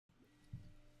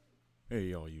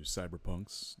Hey, all you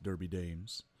cyberpunks, derby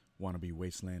dames, wannabe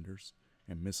wastelanders,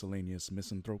 and miscellaneous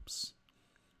misanthropes.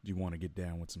 Do you want to get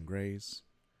down with some greys?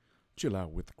 Chill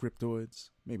out with the cryptoids,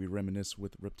 maybe reminisce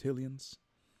with reptilians?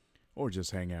 Or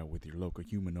just hang out with your local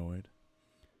humanoid?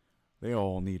 They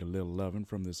all need a little lovin'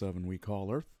 from this oven we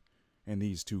call Earth, and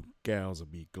these two gals will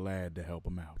be glad to help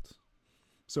 'em out.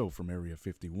 So, from Area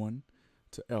 51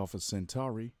 to Alpha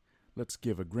Centauri, let's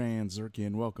give a grand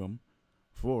Zirkian welcome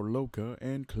for Loka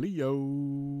and Cleo.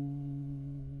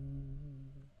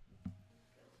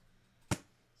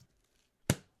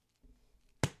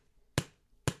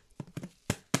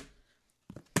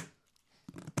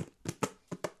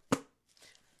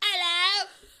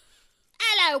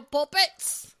 Hello,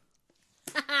 puppets.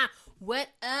 What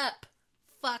up,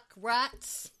 fuck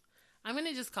ruts? I'm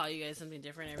gonna just call you guys something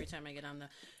different every time I get on the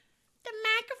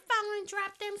microphone and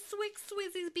drop them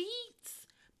Swizzy's beats.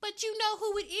 But you know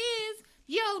who it is?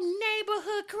 Yo,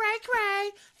 neighborhood cray-cray,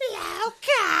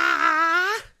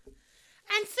 Loka.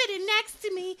 And sitting next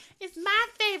to me is my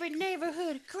favorite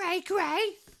neighborhood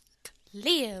cray-cray,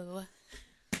 Leo.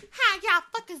 How y'all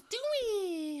fuckers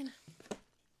doing?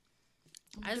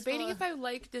 I'm debating if I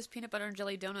like this peanut butter and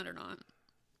jelly donut or not.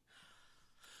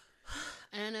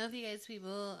 I don't know if you guys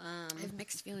people I have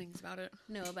mixed feelings about it.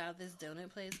 know about this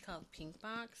donut place called Pink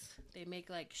Box. They make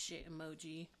like shit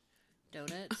emoji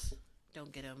donuts.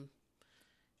 Don't get them.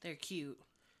 They're cute.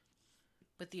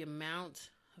 But the amount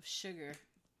of sugar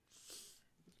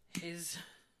is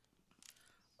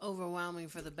overwhelming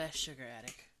for the best sugar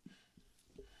addict.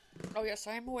 Oh yes,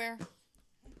 I am aware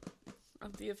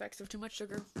of the effects of too much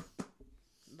sugar.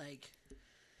 Like,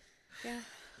 Yeah.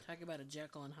 talk about a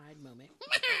Jekyll and Hyde moment.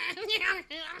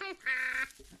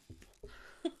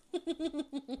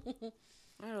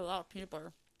 I had a lot of peanut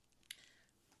butter.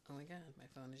 Oh my god, my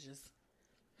phone is just...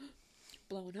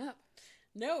 Blowing up.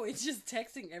 No, it's just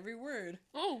texting every word.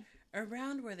 Oh.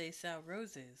 Around where they sell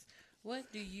roses.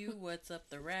 What do you, what's up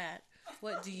the rat?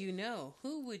 What do you know?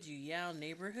 Who would you yell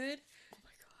neighborhood? Oh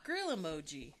my god. Grill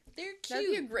emoji. They're cute. That'd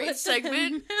be a great but the segment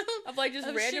amount of like just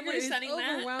of randomly sugar is sending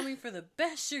that. overwhelming for the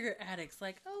best sugar addicts.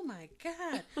 Like, oh my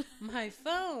god, my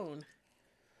phone.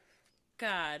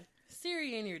 God,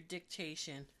 Siri in your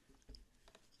dictation.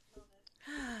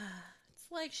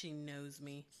 It's like she knows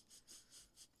me.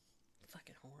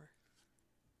 Fucking whore.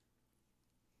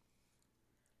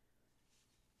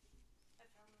 I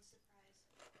found the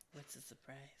surprise. What's the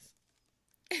surprise?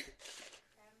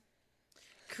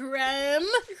 Creme?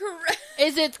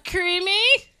 Is it creamy?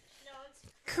 No, it's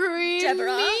Creamy?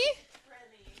 Deborah?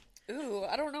 creamy. Ooh,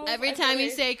 I don't know. Every I time you really-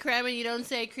 say creme and you don't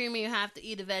say creamy, you have to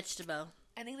eat a vegetable.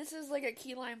 I think this is like a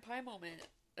key lime pie moment.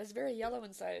 It's very yellow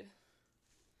inside.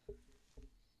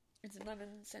 It's lemon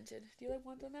scented. Do you like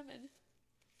want the lemon?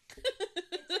 It's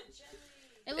a jelly.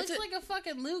 It looks It's a- like a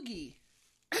fucking loogie.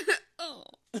 Oh.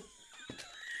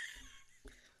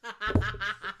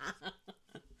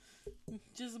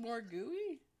 Just more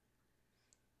gooey?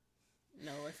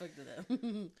 No, I fucked it up. I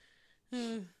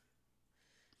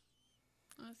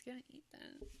was gonna eat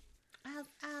that. I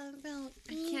don't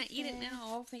I can't eat it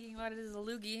now. Thinking about it as a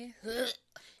loogie.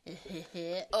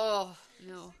 now. Oh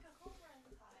no. It's like a home run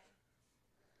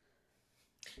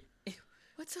pie.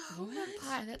 What's a home run What?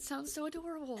 pie? That sounds so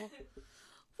adorable.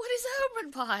 What is a home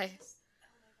run pie? Oh my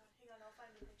god, hang on, I'll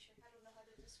find the picture. I don't know how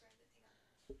to describe it.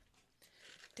 Hang on.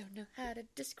 Don't know how to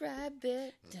describe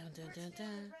it. Dun, dun, dun,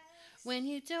 dun. When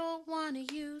you don't want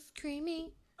to use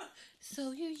creamy,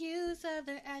 so you use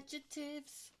other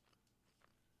adjectives.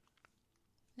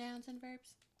 Nouns and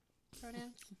verbs.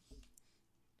 Pronouns.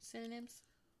 Synonyms.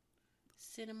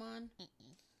 Cinnamon.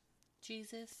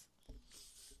 Jesus.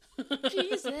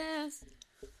 Jesus.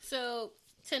 So,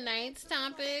 tonight's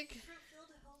topic...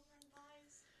 Fruit-filled home run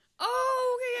pies.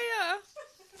 Oh, yeah.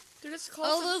 They're just called.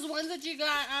 Oh, those ones that you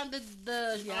got on the off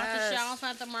the Yes. shelf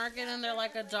at the market, and they're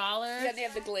like $1. Yeah, they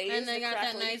have the glaze. And they the got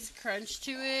crackling. that nice crunch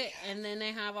to it, and then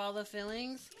they have all the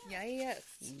fillings. Yeah, yes.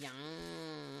 Yes.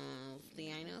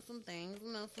 See, I know some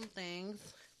things.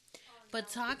 But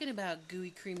talking about gooey,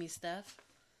 creamy stuff,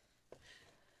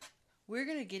 we're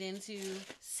going to get into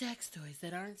sex toys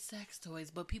that aren't sex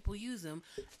toys, but people use them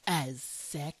as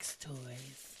sex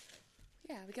toys.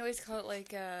 Yeah, we can always call it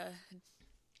like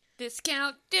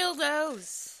discount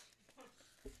dildos.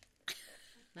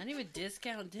 Not even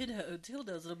discount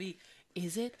dildos. It'll be,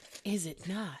 is it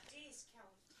not?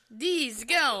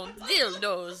 Discount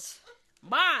dildos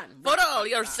One, for all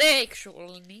your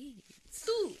sexual needs.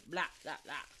 two, blah, blah,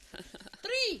 blah.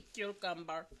 Three,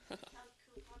 cucumber.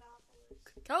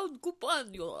 Count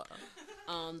Cupanula.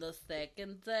 On the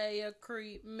second day, a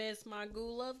creep Miss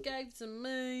Margula gave to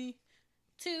me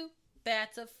 2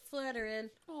 bats are fluttering.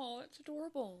 Oh, it's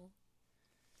adorable.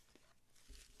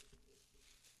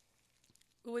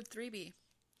 What would 3 be?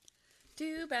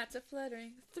 2 bats are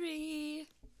fluttering. 3.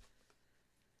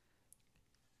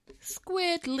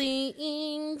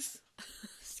 Squidlings.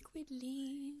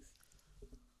 Squidlings.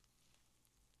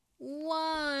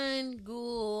 1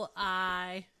 ghoul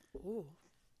eye. Ooh.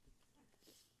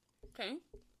 Okay.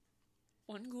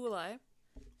 1 ghoul eye.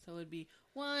 So it would be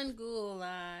 1 ghoul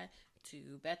eye,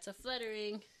 2 bats are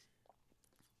fluttering.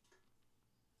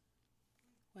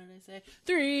 What did I say?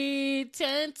 3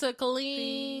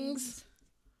 tentaclings.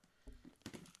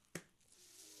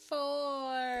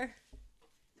 4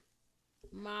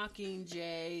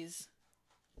 mockingjays.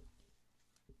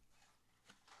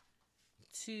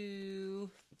 2.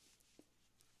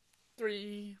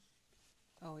 3.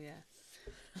 Oh, yeah.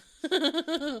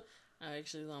 I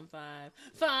actually was on 5.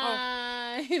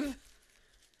 5.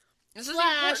 This is the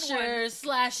important one. Slashers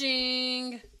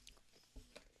slashing.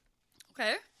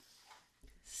 Okay.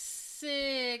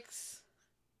 6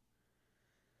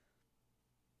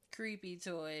 creepy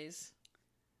toys.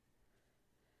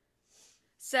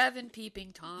 7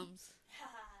 peeping toms.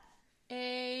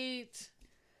 8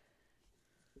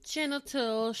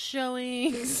 genital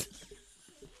showings.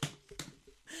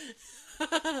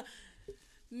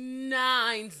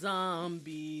 9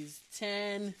 zombies.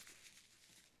 10.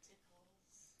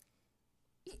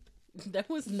 That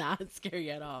was not scary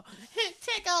at all.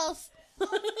 Tickles.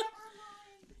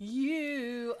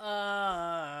 You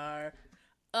are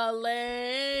a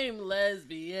lame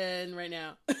lesbian right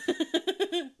now.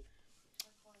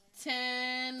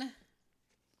 10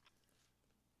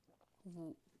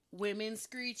 women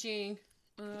screeching.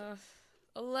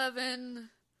 11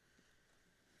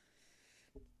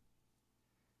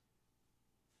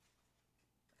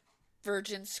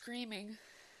 virgin screaming.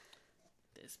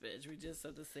 This bitch, we just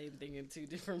said the same thing in 2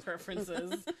 different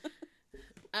preferences.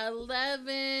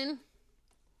 11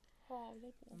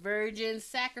 virgin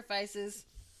sacrifices.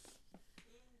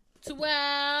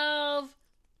 12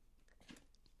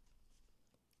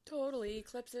 Total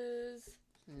eclipses.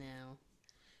 no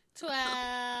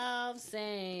 12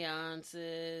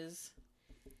 seances.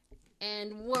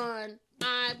 And 1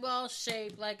 eyeball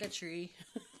shaped like a tree.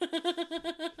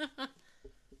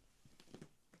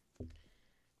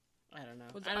 I don't know.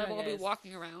 Would I the don't know, eyeball be guys.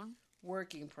 walking around?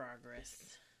 Work in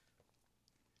progress.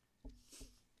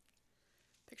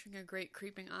 Picturing a great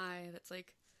creeping eye that's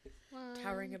like One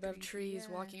towering above creepy trees,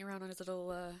 eye. walking around on its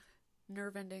little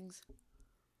nerve endings.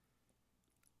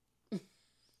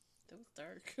 That was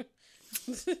dark.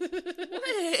 What?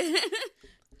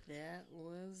 That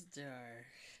was dark.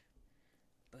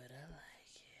 But I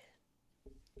like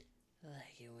it. I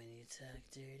like it when you talk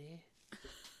dirty.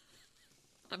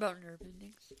 About nerve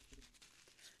endings.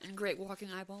 And great walking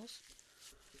eyeballs.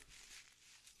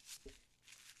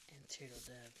 And turtle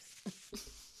doves.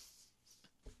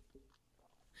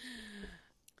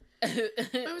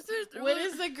 What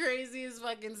is the craziest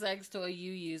fucking sex toy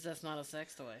you use that's not a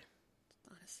sex toy?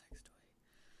 Not a sex toy.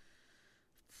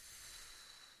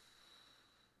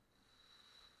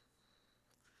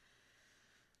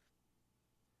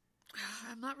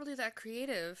 I'm not really that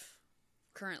creative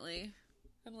currently.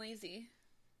 I'm lazy.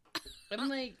 I'm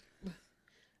like,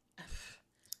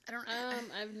 I don't.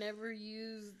 I've never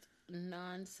used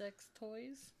non-sex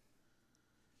toys.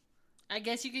 I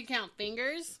guess you could count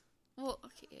fingers. Well,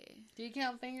 okay. Do you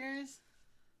count fingers?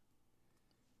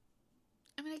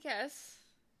 I mean, I guess.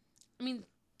 I mean,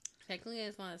 technically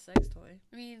it's not a sex toy.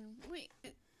 I mean, wait.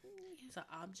 It's an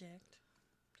object.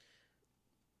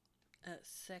 A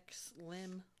sex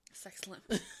limb. Sex limb.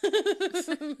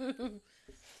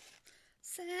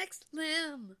 Sex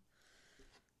limb.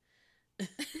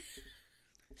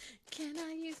 Can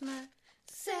I use my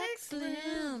sex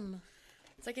limb?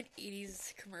 It's like an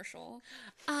 80s commercial.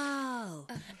 Oh,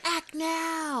 act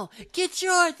now. Get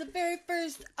yours, the very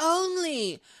first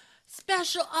only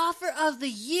special offer of the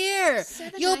year.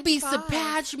 You'll be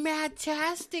 $7.95.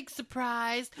 mad-tastic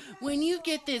surprised when you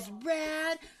get this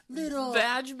rad little...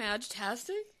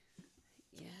 Vag-tastic?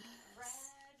 Yes.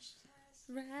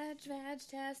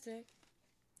 Vag-tastic.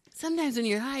 Sometimes when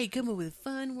you're high, you come up with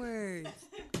fun words.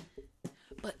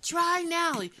 But try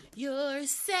now your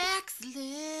sex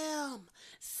limb.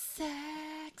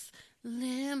 Sex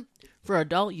limb. For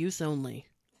adult use only.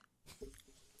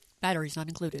 Batteries not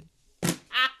included.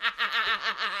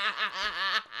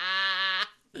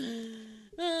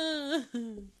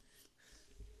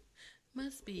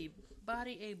 Must be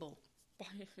body able.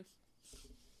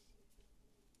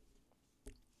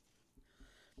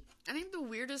 I think the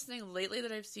weirdest thing lately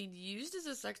that I've seen used as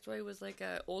a sex toy was like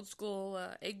a old school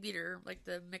egg beater, like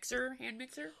the hand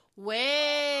mixer.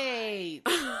 Wait.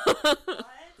 What?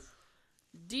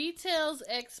 Details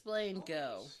explained.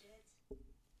 Go. Shit.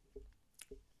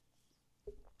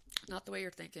 Not the way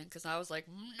you're thinking, because I was like,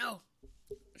 no.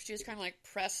 She just kind of like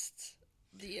pressed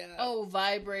the. Oh,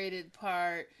 vibrated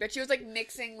part. But she was like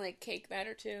mixing like cake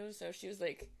batter too, so she was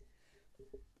like,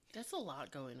 That's a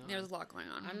lot going on. there's a lot going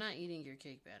on. I'm not eating your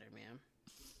cake batter, ma'am.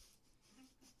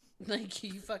 Like,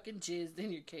 you fucking jizzed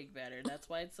in your cake batter. That's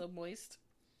why it's so moist.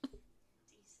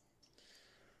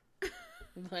 Decent.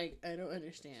 Like, I don't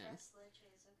understand. Yes, leche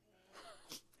is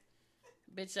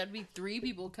okay. Bitch, that'd be 3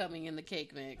 people coming in the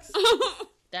cake mix.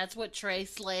 That's what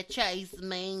tres leches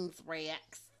means,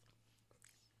 Rex.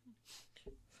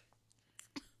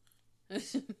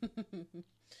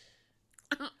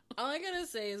 All I gotta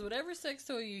say is, whatever sex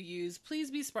toy you use, please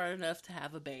be smart enough to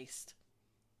have a baste.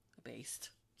 A baste.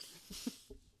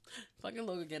 Fucking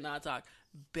Logan cannot talk.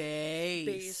 Baste.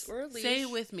 Baste or a leash. Say it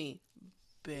with me.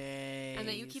 Baste. And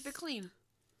then you keep it clean.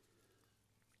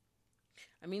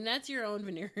 I mean, that's your own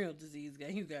venereal disease guy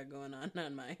you got going on,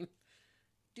 not mine.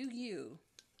 Do you?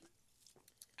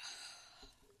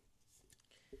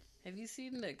 Have you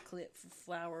seen the clip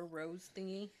flower rose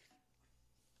thingy?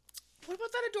 What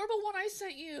about that adorable one I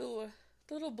sent you?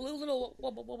 The little blue little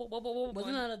Wasn't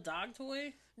one. that a dog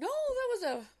toy? No, that was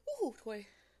a woohoo toy.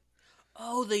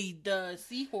 Oh, the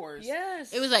seahorse.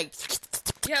 Yes. It was like,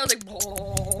 Yeah, it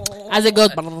was like. as it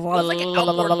goes, It was like an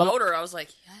outboard motor. I was like,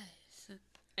 yes.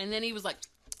 and then he was like,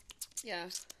 Yeah.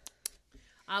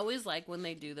 I always like when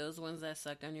they do those ones that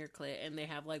suck on your clit and they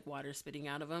have like water spitting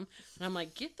out of them. And I'm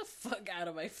like, get the fuck out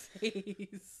of my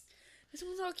face. This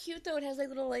one's all cute though. It has like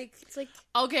little like it's like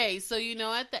Okay, so you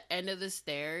know at the end of the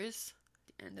stairs,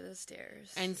 the end of the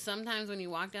stairs. and sometimes when you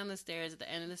walk down the stairs, at the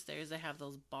end of the stairs, they have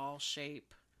those ball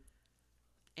shape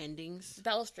endings.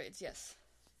 Balustrades, yes.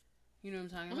 You know what I'm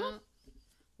talking Uh-huh. about?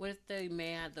 What if they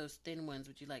may have those thin ones?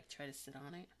 Would you like try to sit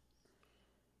on it?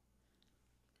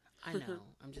 I know.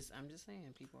 I'm just saying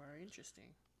people are interesting.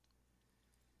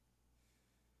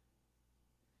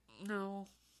 No.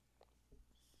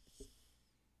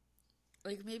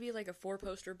 Like maybe like a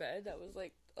 4-poster bed that was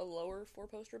like a lower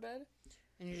 4-poster bed.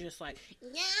 And you're just like,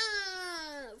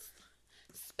 yes!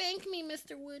 Spank me,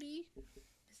 Mr. Woody.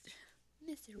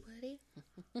 Mr. Woody.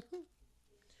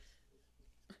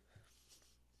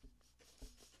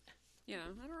 Yeah,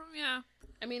 I don't know. Yeah.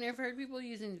 I mean, I've heard people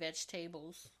using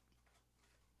vegetables.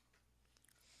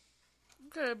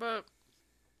 Okay, but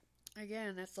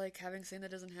again, that's like having something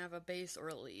that doesn't have a base or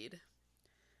a lead.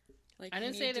 Like I you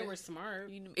didn't say need they to- were smart.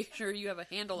 You need to make sure you have a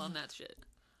handle on that shit.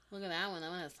 Look at that one. That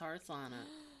one has hearts on it.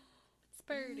 It's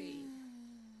pretty.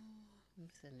 I'm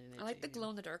sending it I like to the you. glow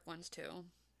in the dark ones too.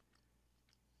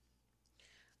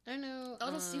 I know. The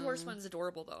little seahorse one's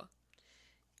adorable though.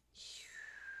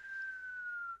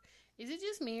 Is it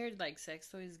just me or like sex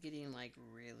toys getting like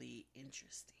really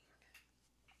interesting?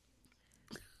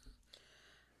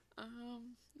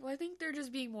 Well, I think they're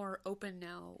just being more open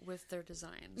now with their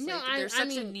designs. No, like, I there's such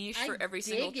a mean, niche I for every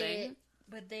single dig thing. it,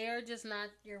 but they are just not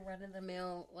your run of the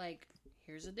mill. Like,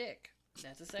 here's a dick.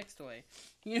 That's a sex toy.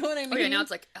 You know what I mean? Okay, now it's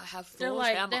like I have They're full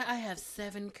like, ammo. I have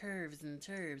 7 curves and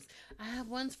turbs. I have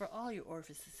ones for all your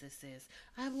orifices.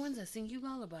 I have ones that sing you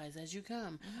lullabies as you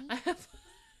come. I have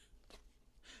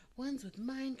ones with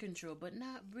mind control, but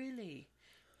not really.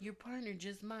 Your partner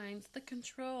just minds the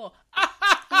control.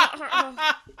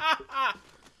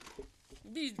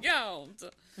 These gowns.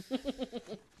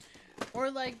 Or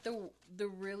like the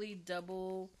really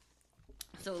double,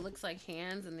 so it looks like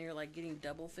hands and they're like getting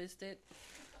double fisted.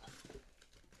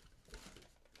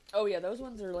 Oh yeah, those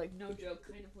ones are like no joke,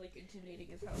 kind of like intimidating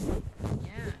as hell.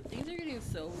 Yeah, things are getting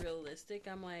so realistic.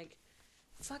 I'm like,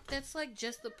 fuck, that's like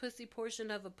just the pussy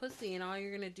portion of a pussy, and all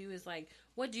you're gonna do is like,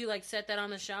 what do you like set that on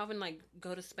the shelf and like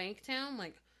go to Spank Town?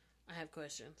 Like, I have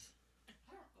questions. I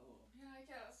don't know. Yeah, I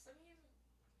guess. I mean,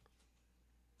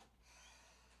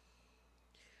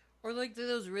 Or like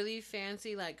those really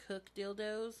fancy like hook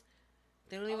dildos.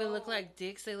 They don't even look like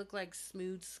dicks. They look like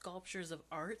smooth sculptures of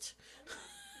art.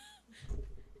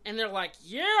 And they're like,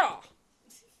 yeah.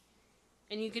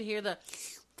 And you can hear the.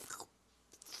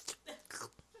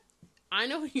 I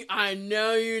know you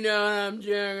know what I'm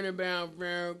talking about,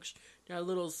 folks. That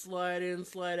little slide in,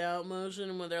 slide out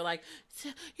motion where they're like,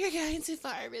 you're going too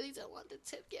far. I really don't want the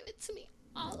tip. Give it to me.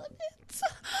 All of it.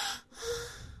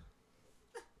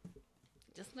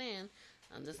 Just saying.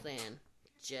 I'm just saying.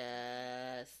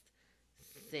 Just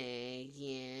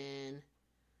saying.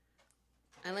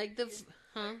 I like the.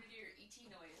 Huh? your ET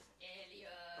noise,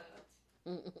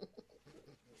 Elliot.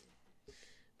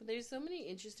 But there's so many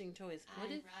interesting toys. What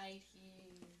is right here.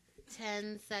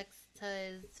 10 sex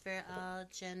toys for all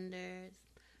genders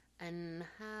and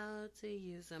how to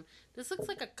use them? This looks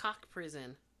like a cock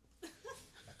prison.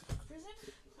 Prison?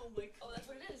 Oh my god. Oh, that's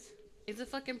what it is. It's a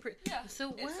fucking prison. Yeah. So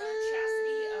It's what? a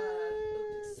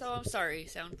chastity. So I'm sorry,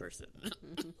 sound person.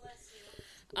 Bless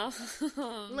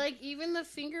you. Like, even the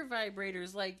finger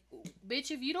vibrators, like,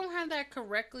 bitch, if you don't have that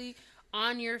correctly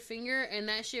on your finger and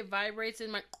that shit vibrates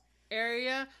in my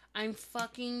area, I'm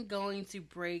fucking going to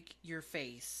break your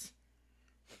face.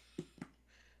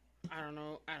 I don't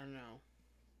know.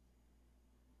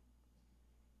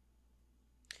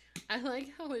 I like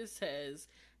how it says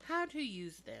how to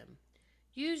use them.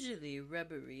 Usually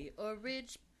rubbery or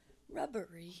ridge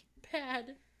Rubbery.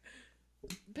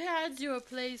 pads your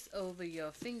place over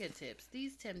your fingertips.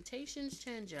 These temptations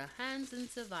turn your hands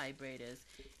into vibrators.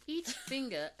 Each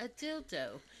finger a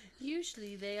dildo.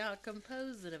 Usually they are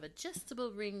composed of an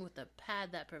adjustable ring with a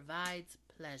pad that provides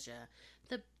pleasure.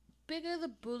 The bigger the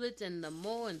bullet and the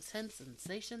more intense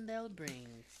sensation they'll bring.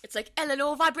 It's like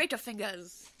Eleanor vibrator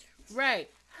fingers. Right.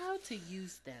 How to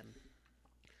use them.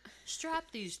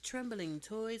 Strap these trembling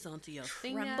toys onto your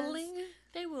fingers. Trembling?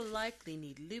 They will likely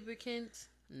need lubricant.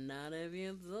 Not if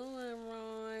you do it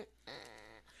right.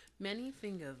 Many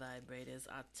finger vibrators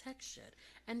are textured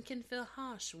and can feel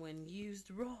harsh when used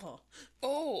raw.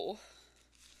 Oh.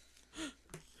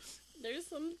 There's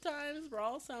sometimes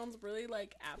raw sounds really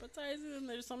like appetizing, and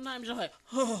there's sometimes you're like,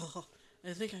 oh,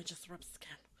 I think I just rubbed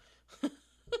skin.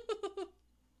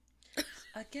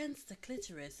 Against the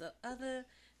clitoris or other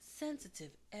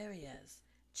sensitive areas.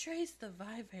 Trace the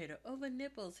vibrator over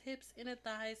nipples, hips, inner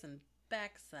thighs, and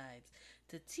backsides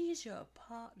to tease your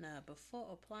partner before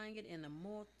applying it in the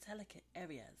more delicate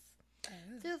areas.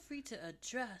 Feel free to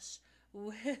adjust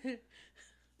where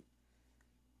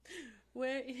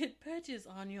it perches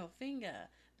on your finger.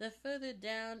 The further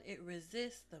down it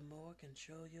resists, the more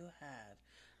control you'll have.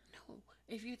 No,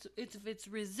 if it's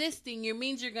resisting, it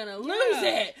means you're gonna lose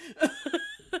it.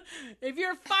 If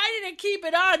you're fighting to keep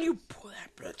it on, you pull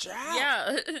that bitch out.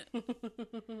 Yeah.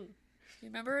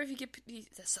 Remember if you get the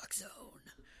suck zone.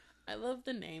 I love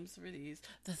the names for these.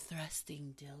 The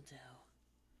thrusting dildo.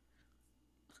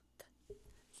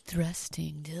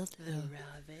 Thrusting The dildo.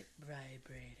 rabbit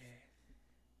vibrator.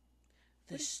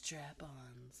 The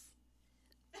strap-ons.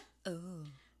 Oh.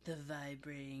 The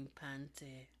vibrating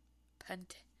panty.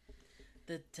 Pante.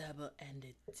 The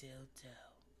double-ended dildo.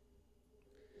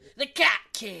 The cat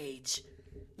cage.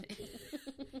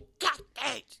 Cat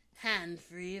cage.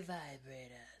 Hand-free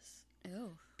vibrators.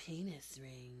 Oh. Penis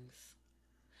rings.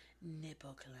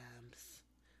 Nipple clamps.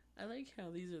 I like how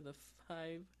these are the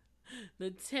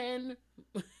 10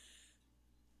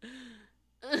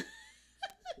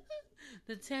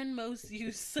 the 10 most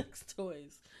used sex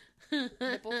toys.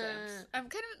 Nipple clamps. I'm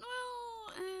kind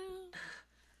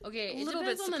of Okay, A it little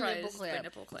depends bit on the nipple surprised by clamp.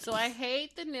 nipple clamps. So I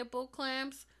hate the nipple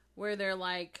clamps where they're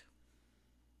like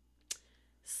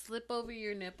slip over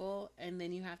your nipple and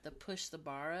then you have to push the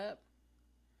bar up.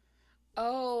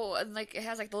 Oh, and like it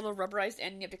has like the little rubberized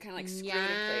end. And you have to kind of like screw it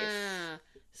in place.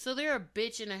 So they're a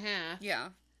bitch and a half. Yeah.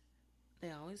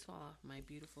 They always fall off my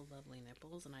beautiful, lovely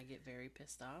nipples, and I get very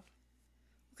pissed off.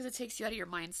 Because it takes you out of your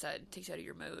mindset. It takes you out of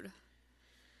your mood.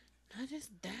 Not just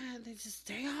that, they just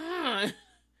stay on.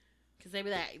 Because they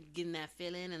be like getting that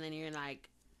feeling, and then you're like,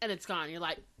 and it's gone. You're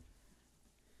like,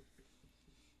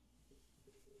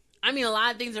 I mean, a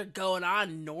lot of things are going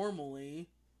on normally.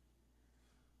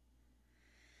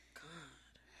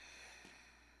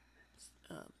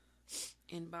 God.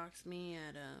 Inbox me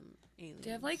at aliens.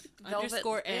 They have like velvet.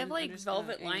 They have like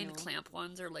velvet lined anal. clamp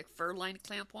ones or like fur lined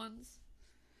clamp ones.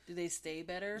 Do they stay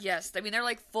better? Yes, I mean they're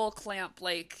like full clamp.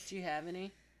 Like Do you have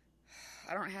any?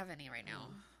 I don't have any right now,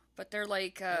 but they're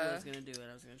like I was gonna do it.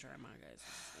 I was gonna try mine, guys.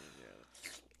 I was gonna do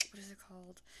it. what is it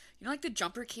called? You know, like the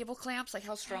jumper cable clamps, like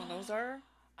how strong those are.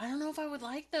 I don't know if I would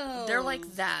like those. They're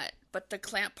like that, but the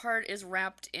clamp part is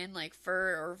wrapped in like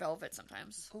fur or velvet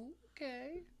sometimes.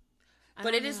 Okay.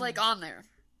 But it is like on there.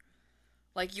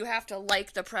 Like you have to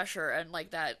like the pressure and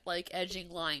like that like edging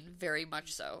line very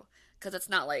much so, because it's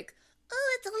not like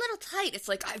oh it's a little tight. It's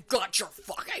like I've got your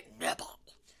fucking nipple.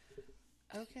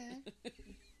 Okay.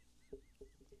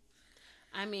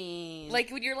 I mean, Like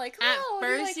when you're like at oh,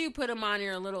 first you're like, you put them on,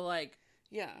 you're a little like,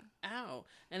 yeah. ow,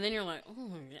 and then you're like,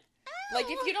 oh, Like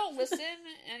if you don't listen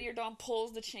and your dom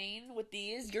pulls the chain with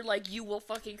these, you're like you will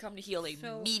fucking come to heel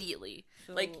immediately.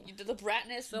 Like the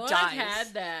bratness So dies. I've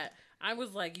had that. I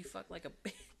was like, you fuck like a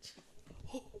bitch.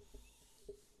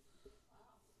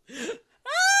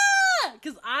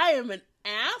 Because I am an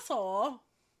asshole.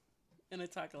 And I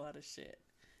talk a lot of shit.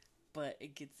 But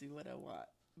it gets me what I want.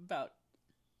 about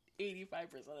 85%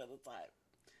 of the time.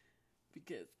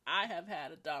 Because I have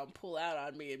had a dom pull out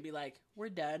on me and be like, we're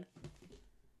done.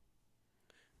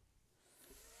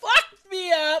 Fucked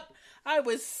me up. I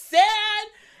was sad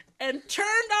and turned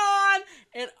on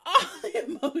and all the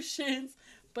emotions,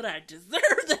 but I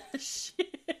deserved that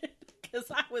shit because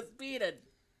I was being a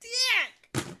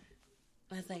dick.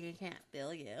 I was like, I can't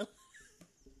feel you.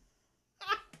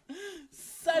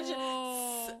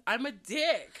 I'm a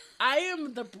dick. I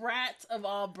am the brat of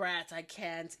all brats. I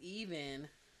can't even.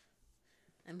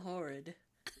 I'm horrid.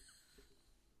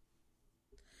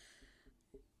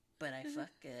 But I fuck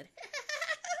good.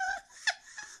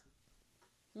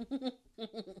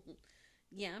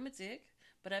 Yeah, I'm a dick.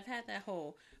 But I've had that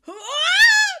whole, nibble.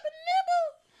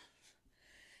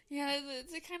 Yeah,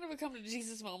 it's a kind of a come to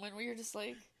Jesus moment where you're just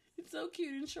like, It's so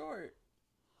cute and short.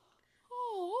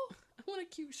 oh. I want a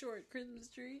cute short Christmas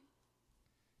tree.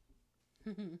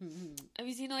 Have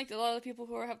you seen like a lot of the people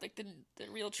who have like the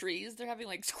real trees? They're having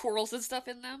like squirrels and stuff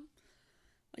in them.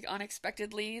 Like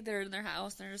unexpectedly, they're in their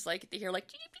house and they're just like they hear like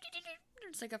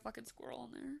there's like a fucking squirrel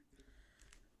in there.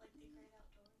 Like the great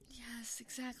outdoors. Yes,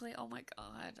 exactly. Oh my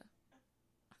god.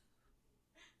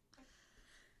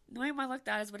 Knowing my luck,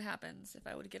 that is what happens if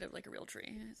I would get it like a real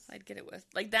tree. I'd get it with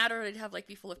like that, or it'd have like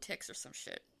be full of ticks or some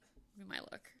shit. Be my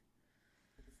luck.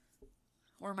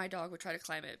 Or my dog would try to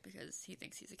climb it because he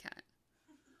thinks he's a cat.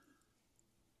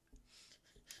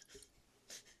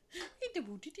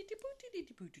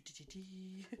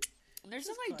 And there's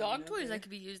some like dog toys that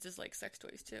could be used as like sex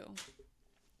toys too.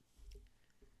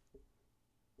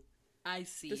 I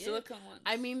see The it. silicone ones.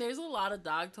 I mean, there's a lot of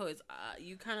dog toys.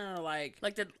 You kind of are like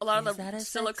a lot Is of that the a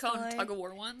sex silicone toy? tug of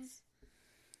war ones.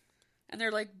 And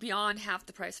they're like beyond half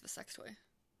the price of a sex toy.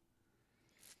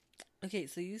 okay,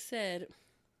 so you said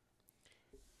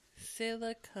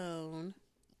silicone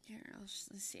Here, let's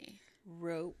see.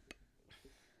 rope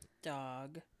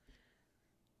dog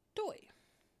toy.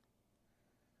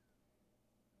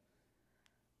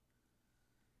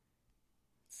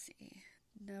 Let's see.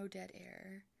 No dead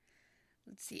air.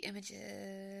 Let's see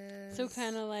images. So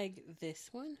kind of like this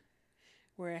one,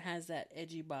 where it has that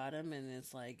edgy bottom and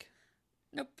it's like,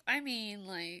 Nope. I mean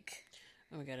like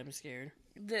oh my god, I'm scared.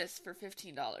 this for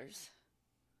 $15.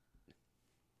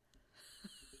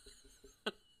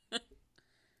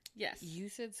 Yes. You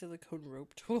said silicone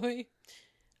rope toy.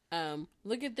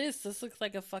 Look at this. This looks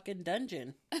like a fucking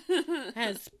dungeon. It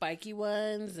has spiky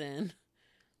ones and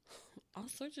all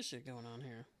sorts of shit going on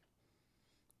here.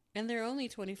 And they're only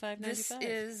 $25.95. This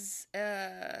is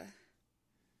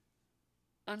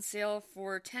on sale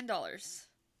for $10.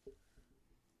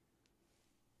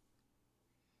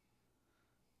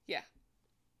 Yeah.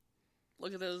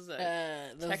 Look at those,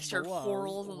 those textured balls,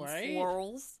 florals and right?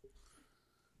 florals.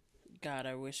 God,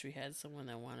 I wish we had someone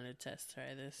that wanted to test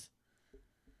try this.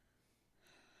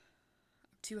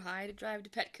 Too high to drive to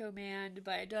Petco, man, to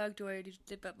buy a dog toy to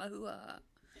dip up my hoo-ha.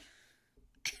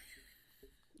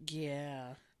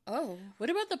 Yeah. Oh. What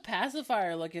about the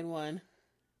pacifier looking one?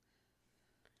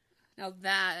 Now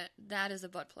that is a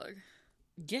butt plug.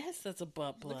 Yes, that's a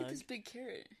butt plug. Look at this big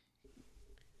carrot.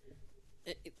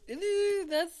 Ooh,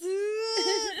 that's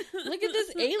look at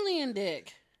this alien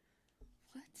dick.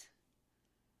 What?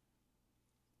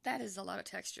 That is a lot of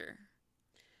texture.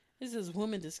 This is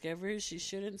woman discovers she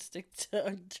shouldn't stick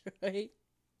tongue toy.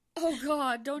 Oh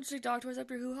god, don't stick dog toys up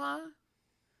your hoo-ha.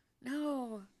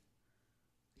 No.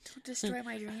 Don't destroy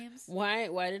my dreams. Why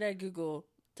did I Google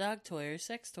dog toy or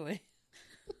sex toy?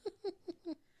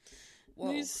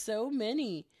 Whoa. There's so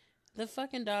many. The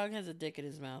fucking dog has a dick in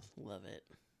his mouth. Love it.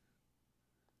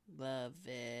 Love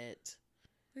it.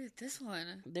 Look at this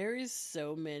one. There is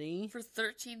so many. For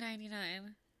 $13.99.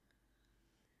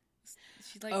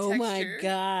 She like Oh my texture.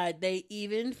 god. They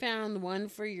even found one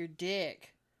for your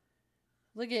dick.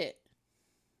 Look at.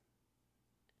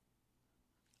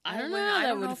 I don't know how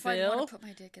that would if I'd want feel, to put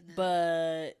my dick in that.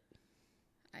 but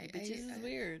I bitches is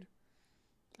weird.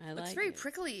 I like It's very it.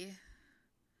 prickly.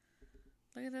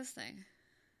 Look at this thing.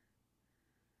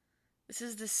 This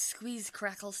is the squeeze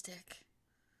crackle stick.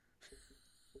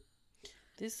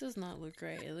 This does not look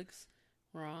right. It looks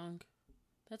wrong.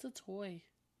 That's a toy.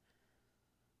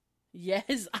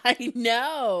 Yes, I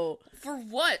know. For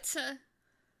what?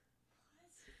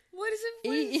 What is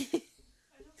it for?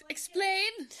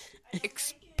 Explain.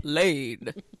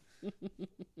 Explain.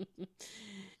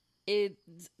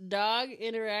 It's dog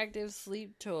interactive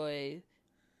sleep toy.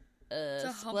 a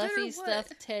humpet or Fluffy what?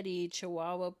 stuffed teddy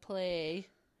chihuahua play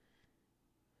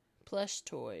plush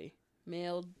toy.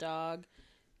 Male dog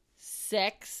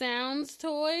sex sounds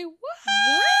toy.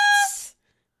 What?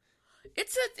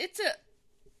 It's a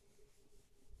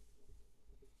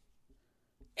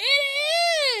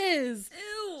It is!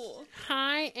 Ew.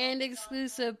 High-end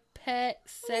exclusive pet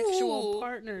sexual Ooh.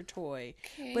 partner toy.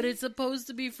 Okay. But it's supposed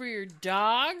to be for your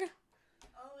dog? Oh,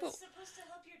 it's supposed to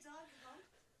help your dog hump?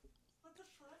 What the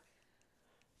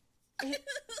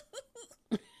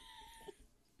fuck?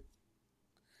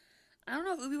 I don't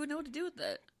know if we would know what to do with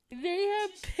that. They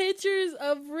have pictures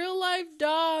of real-life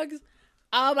dogs.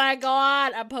 Oh my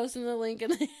god. I'm posting the link in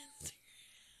the Instagram.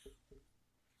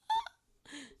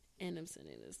 And I'm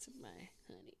sending this to my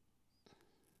honey.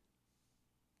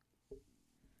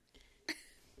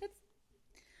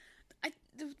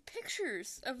 The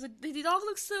pictures of the dog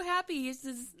looks so happy. It's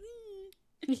this.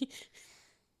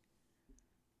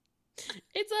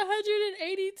 It's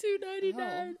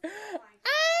 $182.99. Oh.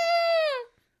 Ah!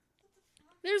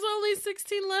 There's only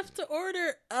 16 left to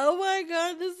order. Oh my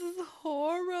god, this is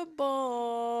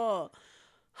horrible.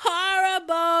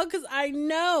 Horrible, because I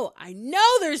know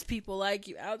there's people like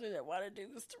you out there that want to do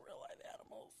this to real life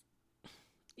animals.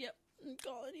 Yep, I'm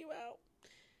calling you out.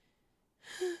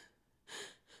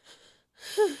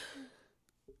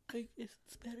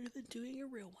 It's better than doing a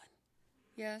real one.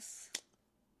 Yes.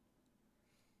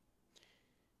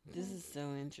 This is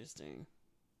so interesting.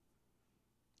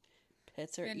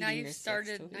 Pets are And eating now your you've sex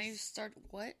started. toys. Now you've started.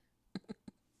 What?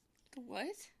 What?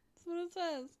 That's what it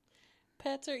says.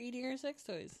 Pets are eating our sex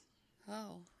toys.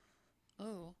 Oh.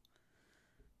 Oh.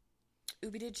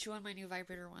 Ubi did chew on my new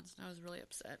vibrator once, and I was really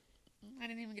upset. I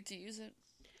didn't even get to use it.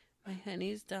 My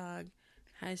honey's dog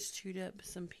has chewed up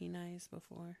some pennies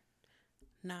before.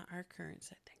 Not our current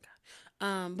set, thank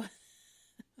God. But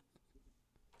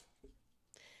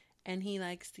and he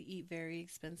likes to eat very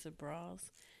expensive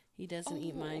bras. He doesn't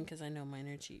eat mine because I know mine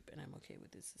are cheap, and I'm okay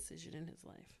with this decision in his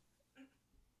life.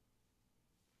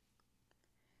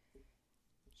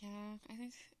 Yeah, I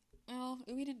think. Well,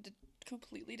 Ubi didn't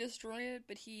completely destroy it,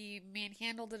 but he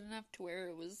manhandled it enough to where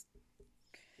it was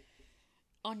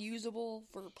unusable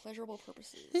for pleasurable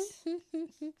purposes.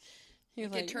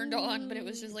 It turned on, but it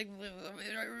was just like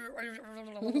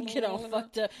Get all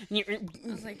fucked up. I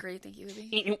was like, great, thank you,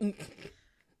 Ubi.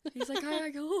 He's like, I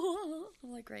go.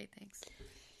 I'm like, great, thanks.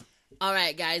 All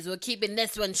right, guys, we're keeping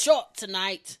this one short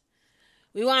tonight.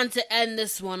 We want to end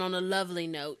this one on a lovely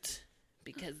note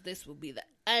because this will be the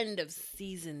end of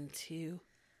season 2.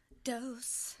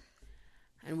 Dose.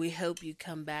 And we hope you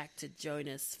come back to join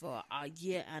us for our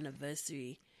year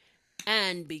anniversary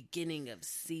and beginning of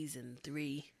season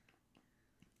 3.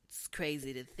 It's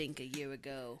crazy to think a year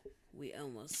ago we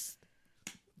almost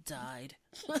died.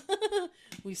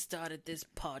 We started this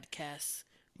podcast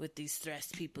with these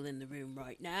stressed people in the room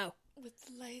right now. With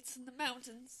the lights in the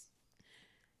mountains.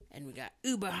 And we got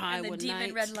uber high And the one demon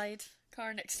night. red light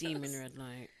car next to Demon us. red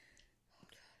light.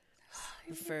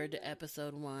 Referred to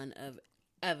episode 1 of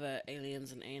Ever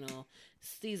Aliens and Anal,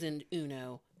 season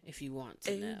 1, if you want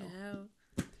to know.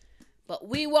 But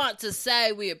we want to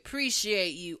say we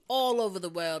appreciate you all over the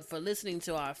world for listening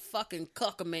to our fucking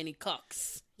cockamamie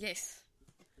cocks. Yes.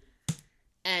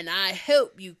 And I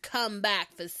hope you come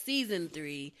back for season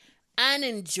 3 and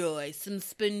enjoy some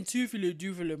spintufula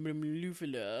doofula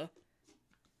blumlufula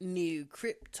new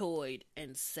cryptoid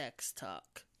and sex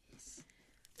talk.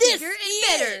 This Bigger and is...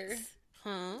 better.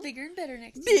 Huh? Bigger and better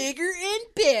next year. Bigger and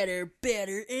better,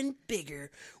 better and bigger.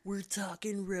 We're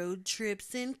talking road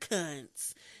trips and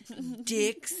cunts,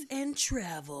 dicks and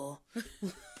travel.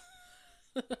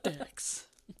 Dicks.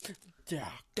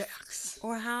 Dicks.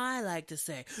 Or how I like to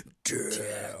say,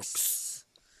 dicks.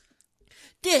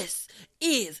 This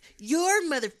is your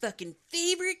motherfucking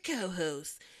favorite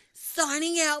co-host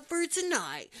signing out for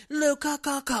tonight, Loca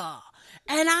Caca.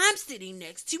 And I'm sitting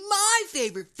next to my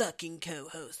favorite fucking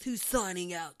co-host who's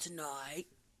signing out tonight.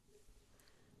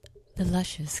 The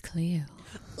luscious Cleo.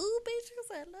 Ooh,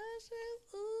 bitches are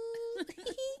luscious.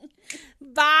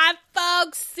 Ooh. Bye,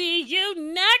 folks. See you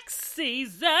next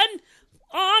season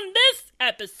on this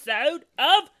episode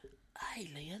of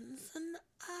Aliens and